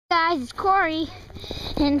Guys, it's Corey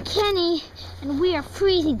and Kenny, and we are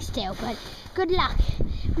freezing still, but good luck.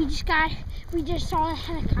 We just saw a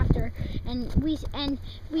helicopter, and we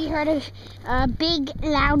heard a big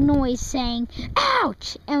loud noise saying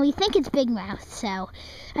ouch, and we think it's Big Mouth, so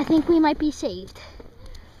I think we might be saved.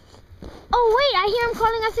 Oh wait, I hear him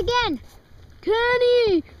calling us again.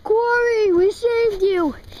 Kenny, Corey, we saved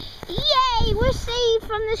you. Yay, we're saved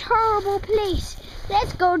from this horrible place.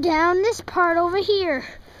 Let's go down this part over here.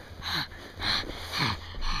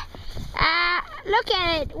 Look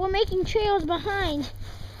at it. We're making trails behind.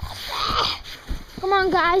 Come on,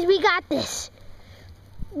 guys. We got this.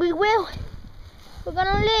 We will. We're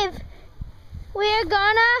gonna live. We're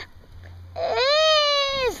gonna live.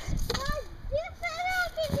 You said I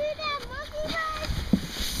could do that monkey ride.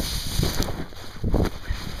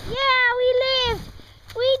 Yeah, we lived.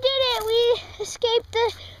 We did it. We escaped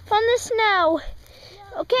from the snow.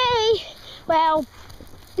 Okay. Well,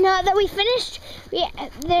 now that we finished,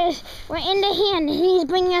 we're in the hand, and he's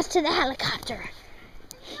bringing us to the helicopter.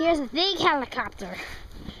 Here's a big helicopter.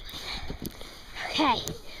 Okay.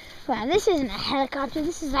 Well, this isn't a helicopter.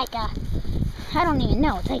 This is like I don't even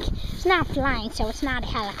know. It's not flying, so it's not a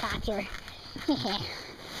helicopter.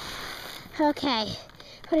 Okay.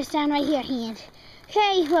 Put us down right here, hand.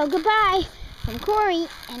 Okay. Well, goodbye from Corey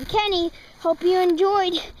and Kenny. Hope you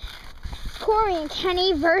enjoyed Corey and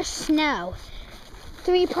Kenny vs. Snow.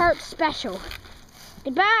 3-part special.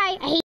 Goodbye. I hate